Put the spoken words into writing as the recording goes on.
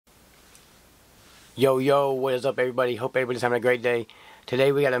Yo, yo, what is up, everybody? Hope everybody's having a great day.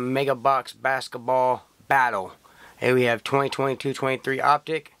 Today we got a Mega Box basketball battle. Here we have 2022-23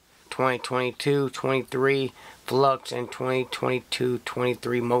 Optic, 2022-23 Flux, and 2022-23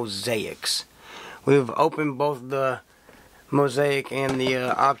 Mosiacs. We've opened both the Mosaic and the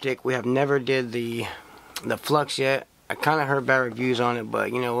Optic. We have never did the Flux yet. I kind of heard bad reviews on it,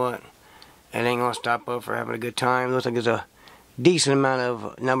 but you know what? It ain't gonna stop us for having a good time. Looks like there's a decent amount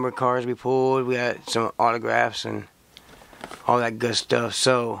of number of cards we pulled. We had some autographs and all that good stuff.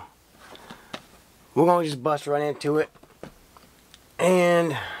 So we're gonna just bust right into it,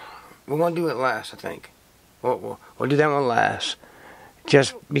 and we're gonna do it last. I think we'll do that one last,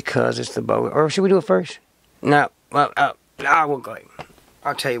 just because it's the bow. Or should we do it first? No. Well, we'll go ahead.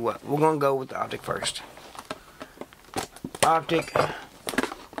 I'll tell you what. We're gonna go with the Optic first. Optic.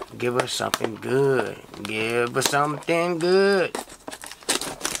 Give us something good. Give us something good.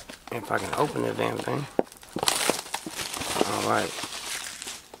 If I can open this damn thing. Alright.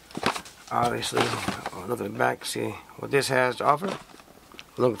 Obviously, look at the back, see what this has to offer.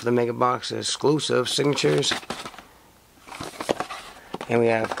 Looking for the Mega Box exclusive signatures. And we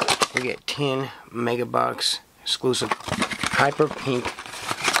get 10 Mega Box exclusive Hyper Pink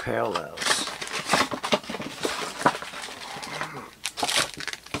parallels.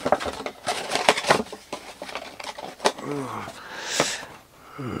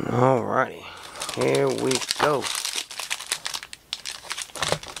 Alrighty, here we go.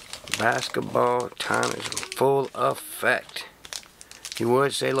 Basketball time is in full effect. If you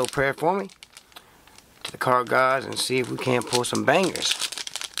would, say a little prayer for me to the card gods and see if we can't pull some bangers.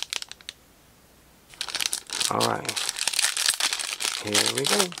 Alright, here we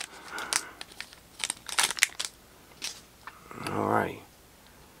go. Alright,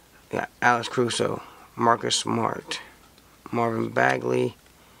 we got Alex Caruso, Marcus Smart, Marvin Bagley.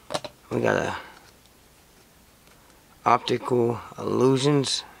 We got a Optical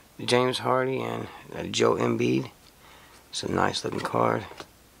Illusions, James Harden and Joe Embiid. It's a nice looking card.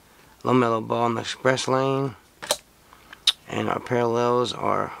 LaMelo Ball in the express lane. And our parallels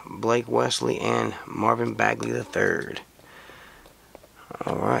are Blake Wesley and Marvin Bagley III.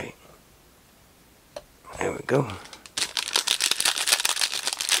 Alright. There we go.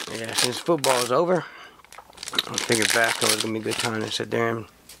 Yeah, since football is over, I figured basketball was going to be a good time to sit there and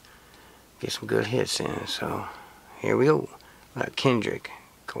get some good hits in. So, here we go. We got Kendrick,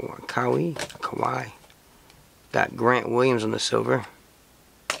 Kawhi. Got Grant Williams on the silver.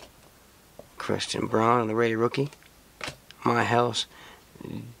 Christian Braun on the rated rookie. My House,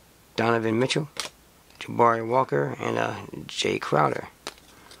 Donovan Mitchell, Jabari Walker, and Jay Crowder.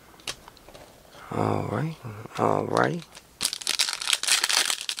 Alrighty.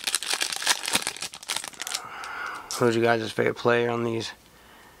 Who's your guys' favorite player on these?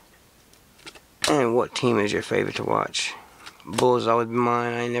 And what team is your favorite to watch? Bulls always been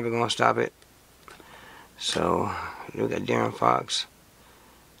mine. I ain't never gonna stop it. So we got Darren Fox,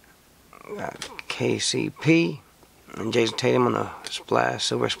 we got KCP, and Jason Tatum on the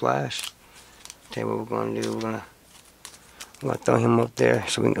silver splash. Tell you what we're gonna do. We're gonna throw him up there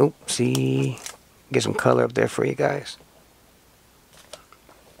so we can get some color up there for you guys.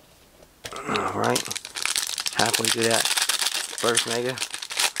 All right, halfway through that first mega.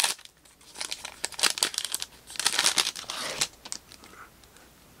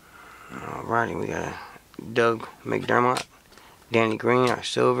 Alrighty, we got Doug McDermott, Danny Green, our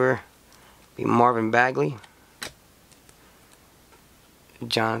silver, be Marvin Bagley,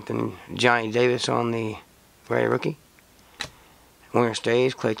 Johnny Davis on the rated rookie, winner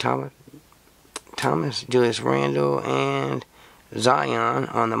stays Klay Thomas, Julius Randle, and Zion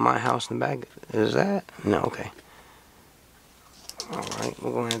on the My House in the back. Is that? No, okay. Alright,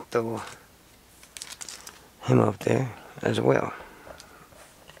 we're going to throw him up there as well.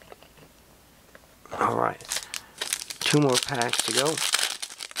 Alright, 2 more packs to go.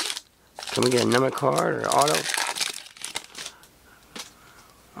 Can we get a number card or auto?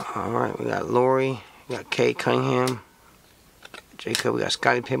 Alright, we got Lori, we got Kate Cunningham, Jacob, we got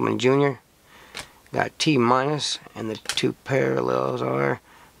Scottie Pippen Jr., got T-, and the 2 parallels are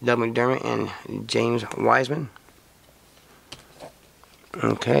Doug McDermott and James Wiseman.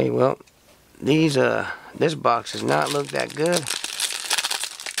 Okay, well, this box does not look that good.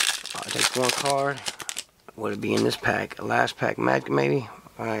 I'll take 1 card. Would it be in this pack? Last pack Magic maybe?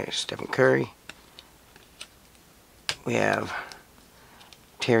 Alright, Stephen Curry. We have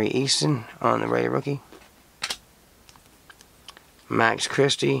Terry Easton on the rated rookie. Max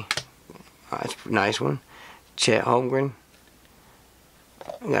Christie. That's a nice one. Chet Holmgren.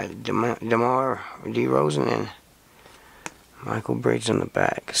 We got DeMar DeRozan and Michael Bridges on the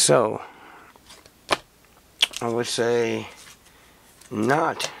back. So, I would say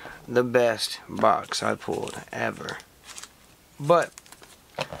not the best box I pulled ever. But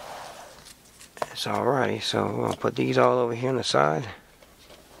it's alright. So we're going to put these all over here on the side.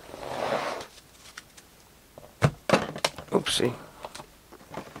 Oopsie.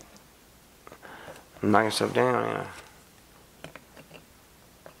 Knock yourself down, yeah.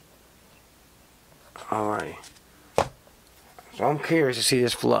 Alrighty. So I'm curious to see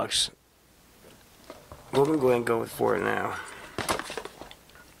this flux. We're going to go ahead and go for it now.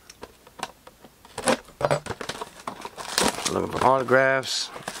 Looking for autographs.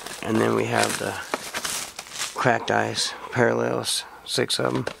 And then we have the cracked ice parallels, 6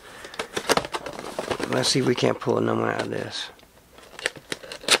 of them. Let's see if we can't pull a number out of this.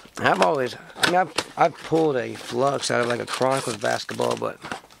 I've pulled a flux out of like a Chronicles basketball, but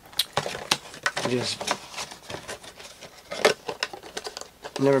just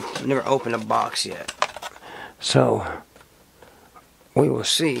never opened a box yet. So we will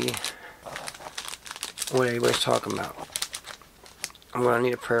see what everybody's talking about. I'm gonna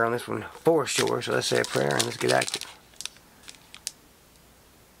need a prayer on this one for sure. So let's say a prayer and let's get active.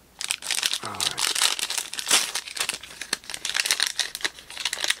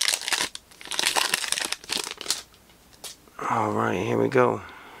 Alright, here we go.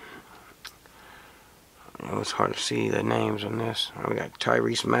 It's hard to see the names on this. We got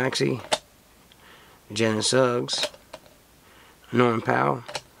Tyrese Maxey, Jalen Suggs, Norman Powell,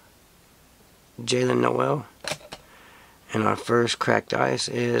 Jalen Noel, and our first cracked ice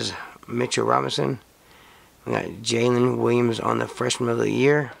is Mitchell Robinson. We got Jalen Williams on the Freshman of the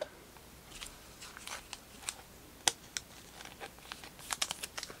Year.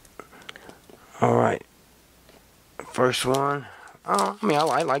 Alright. First one. Oh, I mean,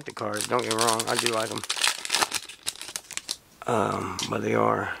 I like the cards. Don't get me wrong. I do like them. But they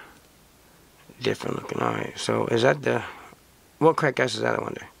are different looking. Alright, so is that the... What crack ice is that, I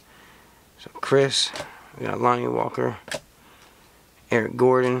wonder? So, Chris. We got Lonnie Walker. Eric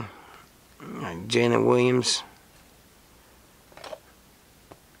Gordon. Jalen Williams.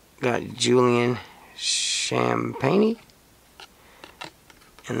 Got Julian Champagne.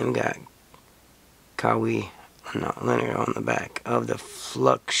 And then we got Kawhi Leonard on the back of the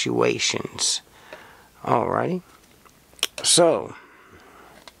Fluctuations. Alrighty. So,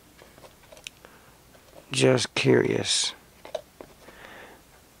 just curious.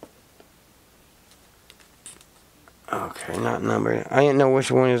 Okay, not numbered. I didn't know which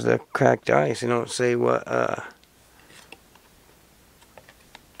one is the cracked ice. They don't say what,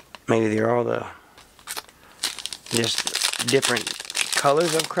 maybe they're all the, just different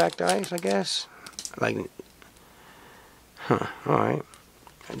colors of cracked ice, I guess. Like, alright.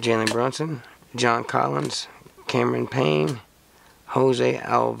 Jalen Brunson, John Collins, Cameron Payne, Jose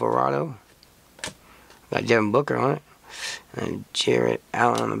Alvarado. Got Devin Booker on it. And Jarrett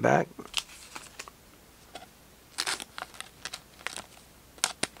Allen on the back.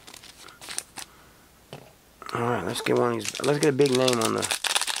 Alright, let's get one of these. Let's get a big name on the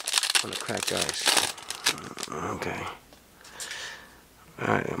cracked ice. Okay.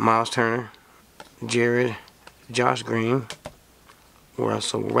 Alright, Miles Turner, Jared, Josh Green,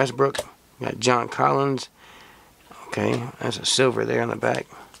 Russell Westbrook. Got John Collins. Okay, that's a silver there on the back.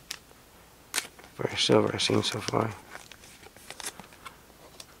 First silver I've seen so far.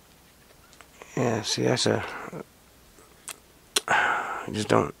 Yeah, see, that's a... I just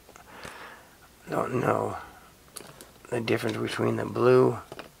don't know the difference between the blue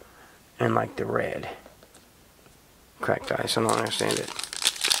and like the red cracked ice. I don't understand it.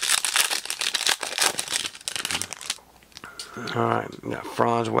 Alright, we got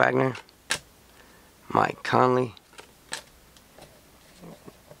Franz Wagner, Mike Conley,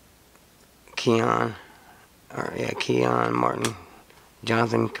 Keon Martin,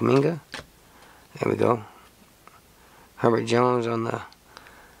 Jonathan Kuminga. There we go. Herbert Jones on the...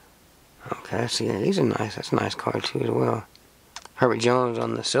 Okay, see, these are nice. That's a nice card too as well. Herbert Jones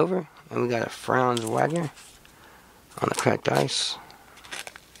on the silver. And we got a Franz Wagner on the cracked ice.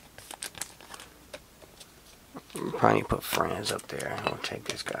 Probably need to put Franz up there. I'm going to take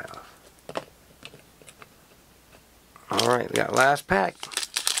this guy off. Alright, we got last pack.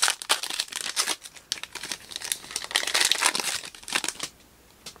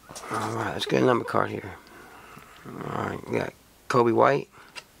 Alright, let's get a number card here. Alright, we got Kobe White,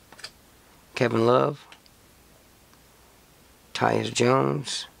 Kevin Love, Tyus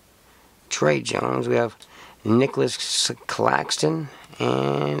Jones, Trey Jones. We have Nicholas Claxton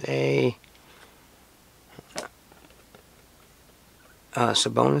and a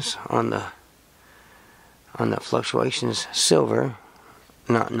Sabonis on the Fluctuations silver,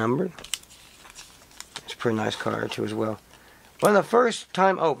 not numbered. Let's pretty nice card too as well. Well, the first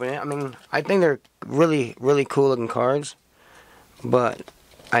time opening, I mean, I think they're really, really cool looking cards, but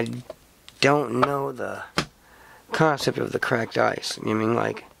I don't know the concept of the cracked ice. You know what I mean?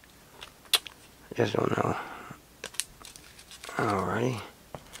 Like, I just don't know. Alrighty.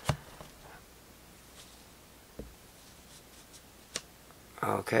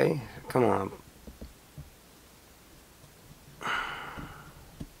 Okay, come on.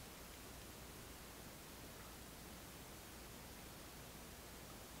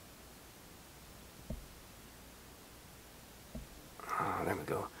 Oh, there we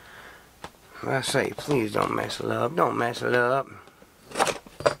go. I say, please don't mess it up. Don't mess it up.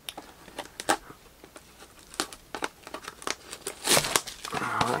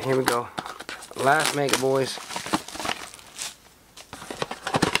 Alright, here we go. Last make it, boys.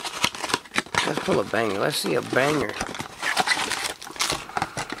 Let's pull a banger. Let's see a banger.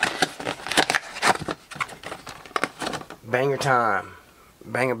 Banger time.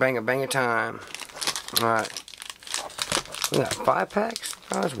 Banger, banger, banger time. Alright. We got 5 packs?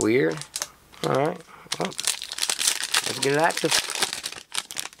 Oh, that's weird. Alright. Well, let's get it active.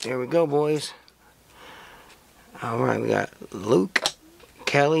 Here we go, boys. Alright, we got Luke,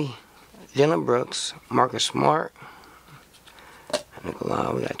 Kelly, Dylan Brooks, Marcus Smart,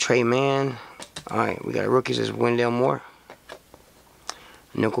 Nikolai. We got Trey Mann. Alright, we got rookies as Wendell Moore,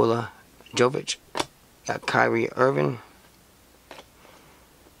 Nikola Jovic, got Kyrie Irving,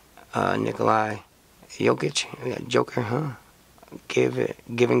 Nikolai Jokic. We got Joker, huh? Give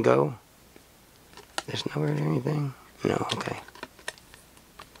and go. There's nowhere there anything. No, okay.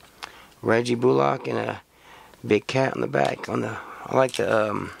 Reggie Bullock and a big cat on the back. On the, I like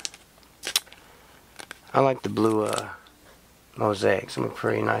the blue Mosiacs. Some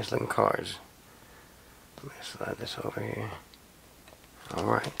pretty nice looking cards. Let me slide this over here.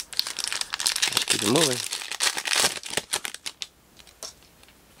 Alright. Let's keep it moving.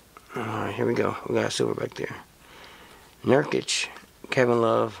 Alright, here we go. We got a silver back there. Nurkic, Kevin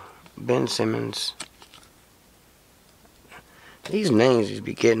Love, Ben Simmons. These names just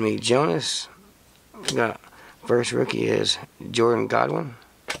be getting me. Jonas. We got first rookie is Jordan Godwin.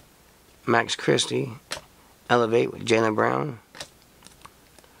 Max Christie. Elevate with Jaylen Brown.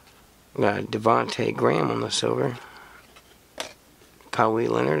 We got Devontae Graham on the silver. Kawhi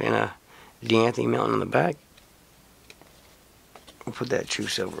Leonard and a DeAnthony Melton on the back. We'll put that true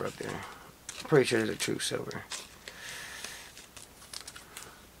silver up there. I'm pretty sure there's a true silver.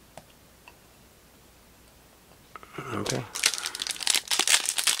 Okay.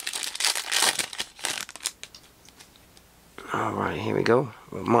 Alright, here we go.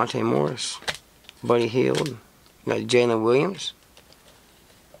 Monte Morris, Buddy Hield, got Jalen Williams.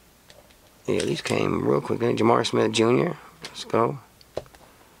 Yeah, these came real quick. Then Jamar Smith Jr. Let's go.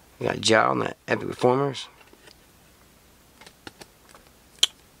 We got Jao and the Epic Performers.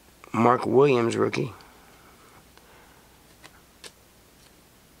 Mark Williams, rookie.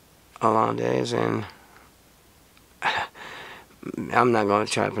 Alondes and I'm not going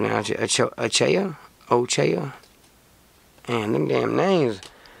to try to pronounce it. Ochea. And them damn names.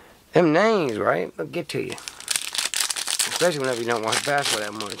 Them names, right? They'll get to you. Especially whenever you don't watch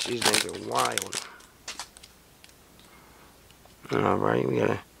basketball that much. These names are wild. Alright, we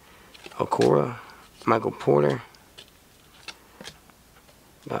got Okora, Michael Porter,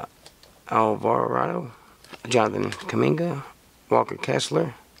 got Alvarado, Jonathan Kuminga, Walker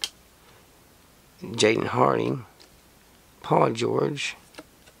Kessler, Jaden Harding, Paul George.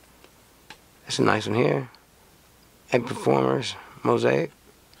 That's a nice one here. Egg Performers, Mosaic.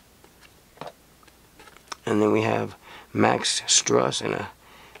 And then we have Max Struss and a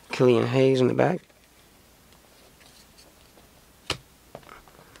Killian Hayes in the back.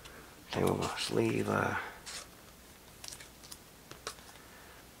 Okay, we'll sleeve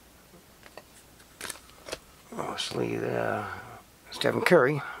Stephen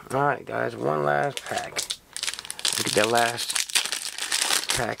Curry. Alright guys, one last pack. Look at that last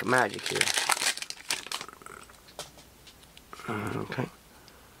pack of magic here. Okay.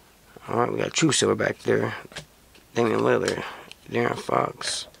 Alright, we got True Silver back there. Damian Lillard, Darren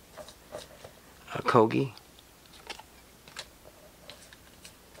Fox, Kogi.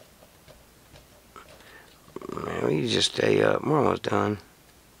 Man, we just stay up. We're almost done.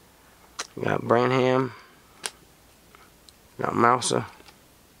 We got Branham. We got Mousa.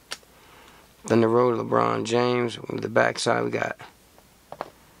 Then the road to LeBron James. With the backside, we got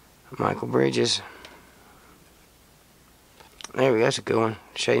Michael Bridges. There we go. That's a good one.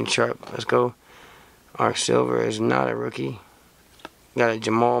 Shaden Sharp. Let's go. Our silver is not a rookie. Got a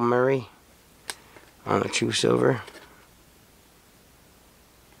Jamal Murray on the True Silver.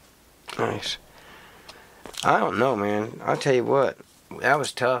 Nice. I don't know, man. I'll tell you what. That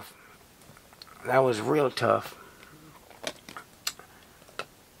was tough. That was real tough.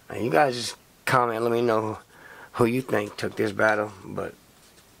 You guys just comment. Let me know who you think took this battle. But,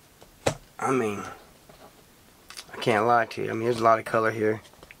 I mean, I can't lie to you. I mean, there's a lot of color here.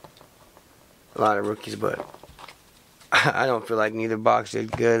 A lot of rookies, but I don't feel like neither box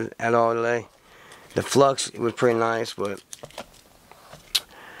did good at all today. The Flux, it was pretty nice, but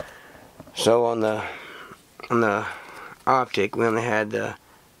so on the optic, we only had the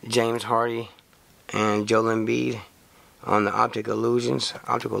James Hardy and Joel Embiid. On the optical illusions,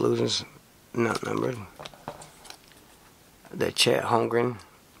 not numbered. The Chet Holmgren,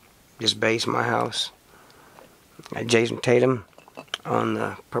 just base my house. Jason Tatum on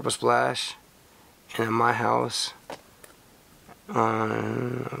the purple splash, and in my house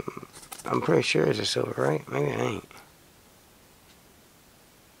on, I'm pretty sure it's a silver, right? Maybe it ain't.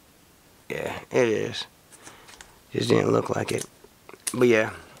 Yeah, it is. Just didn't look like it. But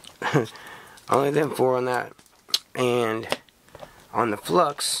yeah, only them 4 on that. And on the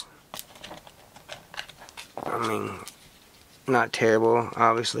Flux, I mean, not terrible,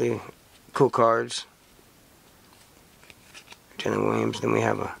 obviously. Cool cards. Jalen Williams. Then we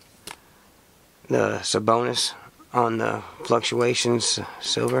have the Sabonis on the Fluctuations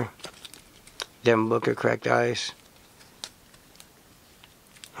silver. Devin Booker, cracked ice.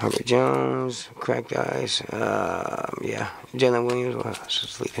 Herbert Jones, cracked ice. Yeah, Jalen Williams. Well, let's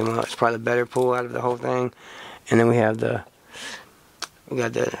just leave him out. It's probably the better pull out of the whole thing. And then we got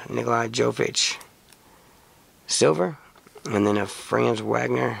the Nikolai Jovic silver, and then a Franz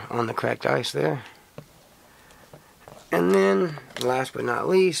Wagner on the cracked ice there. And then, last but not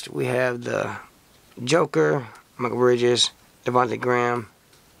least, we have the Joker, Michael Bridges, Devontae Graham,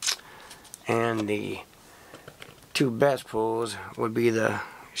 and the 2 best pulls would be the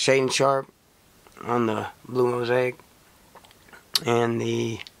Shaden Sharp on the blue mosaic and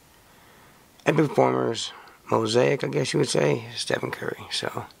the Epic Performers Mosaic, I guess you would say, Stephen Curry.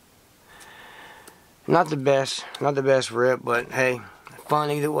 So, not the best rip, but hey, fun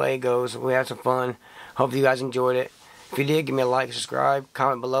either way it goes. We had some fun. Hope you guys enjoyed it. If you did, give me a like, subscribe,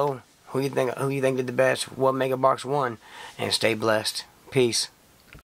 comment below who you think did the best, what mega box won, and stay blessed. Peace.